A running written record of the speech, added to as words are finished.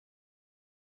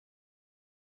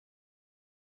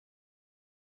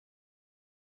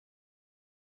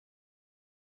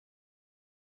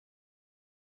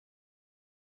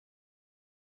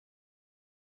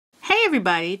Hey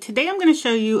everybody, today I'm going to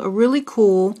show you a really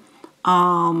cool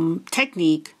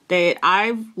technique that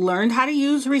I've learned how to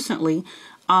use recently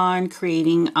on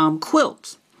creating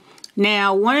quilts.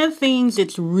 Now, one of the things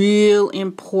that's real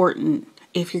important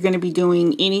if you're going to be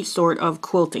doing any sort of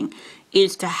quilting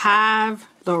is to have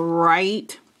the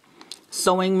right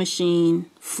sewing machine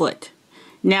foot.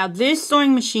 Now, this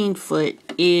sewing machine foot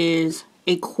is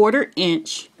a 1/4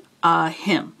 inch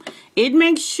hem. It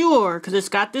makes sure, because it's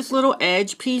got this little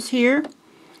edge piece here,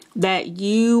 that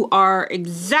you are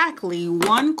exactly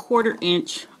 1/4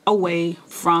 inch away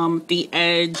from the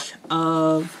edge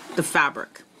of the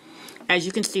fabric. As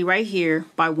you can see right here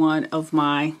by one of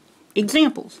my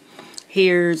examples.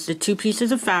 Here's the 2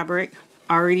 pieces of fabric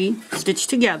already stitched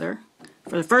together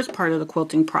for the first part of the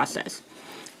quilting process.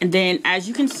 And then as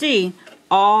you can see,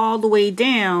 all the way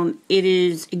down, it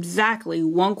is exactly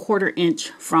 1/4 inch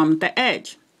from the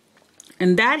edge.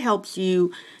 And that helps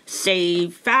you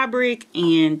save fabric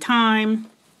and time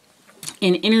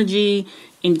and energy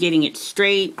in getting it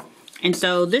straight. And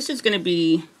so this is going to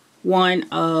be one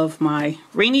of my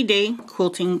rainy day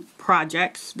quilting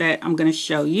projects that I'm going to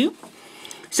show you.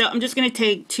 So I'm just going to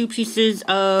take 2 pieces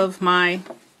of my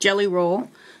jelly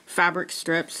roll fabric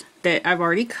strips that I've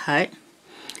already cut.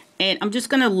 And I'm just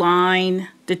going to line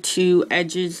the 2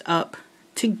 edges up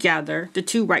together, the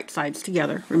 2 right sides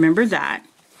together. Remember that.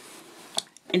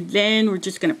 And then we're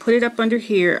just going to put it up under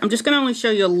here. I'm just going to only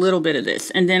show you a little bit of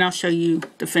this, and then I'll show you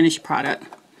the finished product.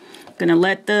 I'm going to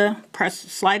let the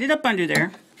slide it up under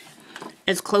there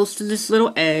as close to this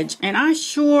little edge, and I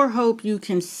sure hope you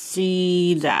can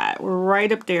see that. We're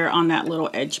right up there on that little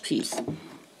edge piece.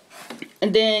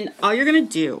 And then all you're going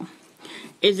to do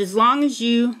is, as long as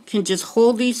you can just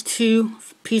hold these 2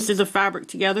 pieces of fabric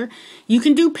together, you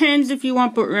can do pins if you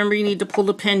want, but remember you need to pull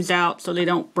the pins out so they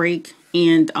don't break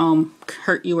and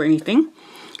hurt you or anything.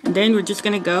 And then we're just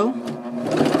going to go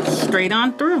straight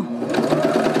on through.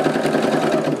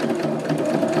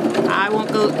 I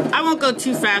won't go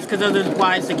too fast, because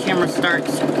otherwise the camera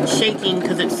starts shaking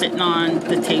because it's sitting on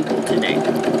the table today.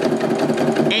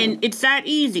 And it's that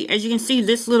easy. As you can see,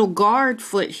 this little guard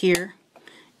foot here,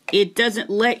 it doesn't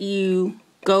let you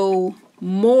go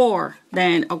more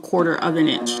than 1/4 of an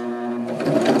inch.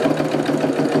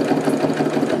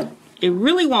 It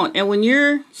really won't. And when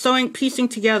you're piecing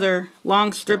together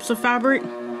long strips of fabric,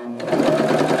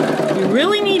 you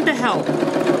really need the help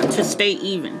to stay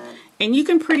even. And you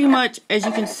can pretty much, as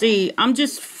you can see, I'm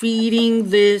just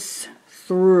feeding this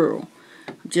through.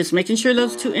 Just making sure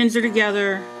those 2 ends are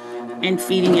together and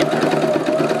feeding it through.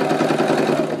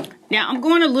 Now, I'm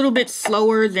going a little bit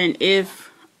slower than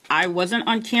if I wasn't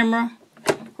on camera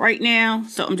right now.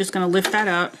 So I'm just going to lift that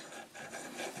up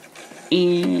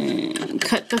and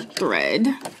cut the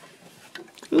thread.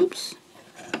 Oops.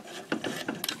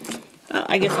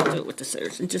 I guess I'll do it with the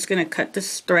scissors. I'm just going to cut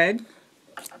this thread.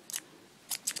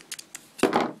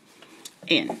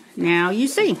 And now you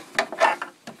see,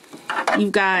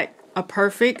 you've got a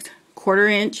perfect 1/4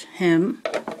 inch hem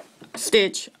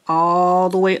stitch all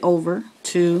the way over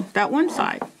to that one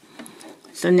side.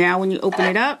 So now when you open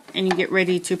it up and you get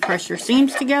ready to press your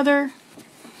seams together,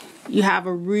 you have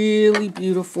a really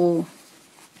beautiful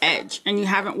edge, and you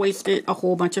haven't wasted a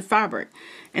whole bunch of fabric.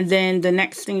 And then the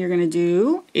next thing you're going to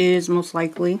do is most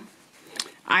likely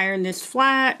iron this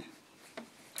flat,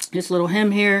 this little hem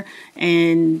here,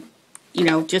 and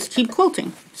just keep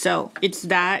quilting. So it's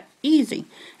that easy.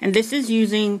 And this is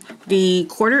using the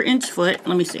 1/4 inch foot.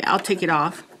 Let me see, I'll take it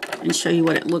off and show you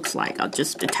what it looks like. I'll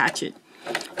just detach it.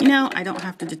 I don't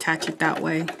have to detach it that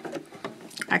way.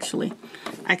 Actually,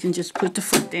 I can just put the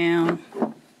foot down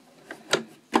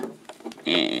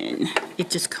and it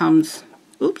just comes,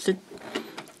 oops, it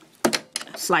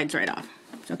slides right off.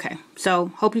 Okay,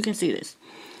 so hope you can see this.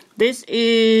 This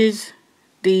is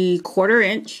the 1/4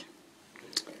 inch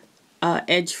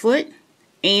edge foot,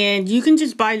 and you can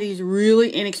just buy these really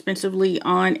inexpensively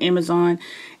on Amazon.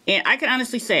 And I can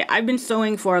honestly say I've been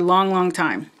sewing for a long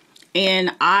time,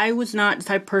 and I was not the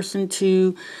type of person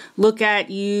to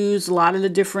use a lot of the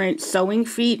different sewing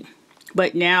feet,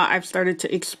 but now I've started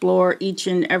to explore each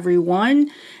and every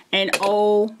one, and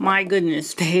oh my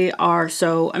goodness, they are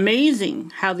so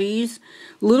amazing. How these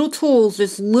little tools,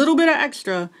 this little bit of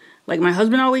extra, like my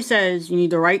husband always says, you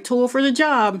need the right tool for the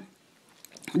job.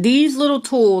 These little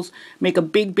tools make a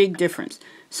big difference.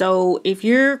 So if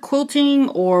you're quilting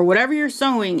or whatever you're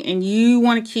sewing and you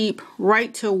want to keep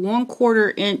right to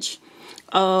 1/4 inch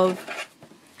of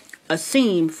a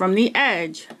seam from the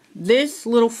edge, this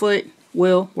little foot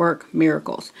will work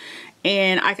miracles.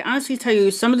 And I can honestly tell you,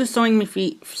 some of the sewing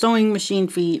machine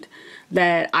feet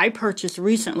that I purchased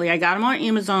recently, I got them on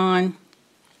Amazon,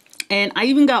 And I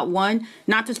even got one,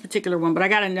 not this particular one, but I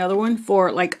got another one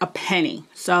for like a penny.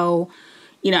 So,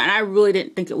 you know, and I really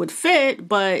didn't think it would fit,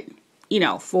 but, you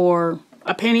know, for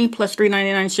a penny plus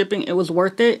 $3.99 shipping, it was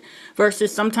worth it.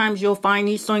 Versus sometimes you'll find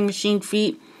these sewing machine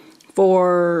feet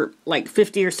for like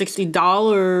 $50 or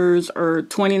 $60 or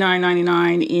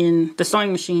 $29.99 in the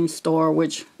sewing machine store,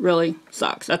 which really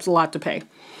sucks. That's a lot to pay.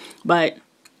 But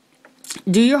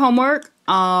do your homework.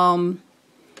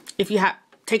 If you have,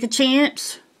 take a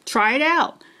chance, try it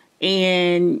out,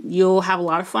 and you'll have a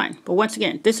lot of fun. But once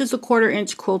again, this is a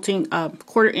 1/4" quilting,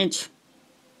 1/4"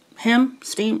 hem,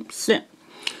 steam, snip.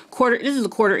 This is a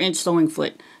 1/4" sewing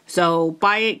foot. So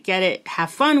buy it, get it,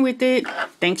 have fun with it.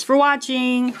 Thanks for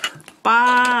watching.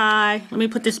 Bye. Let me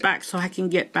put this back so I can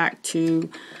get back to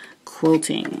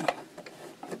quilting.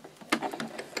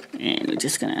 And we're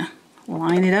just gonna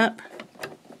line it up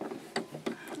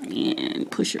and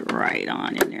push it right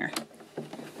on in there.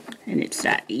 And it's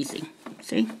that easy.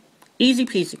 See? Easy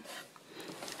peasy.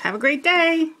 Have a great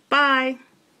day. Bye.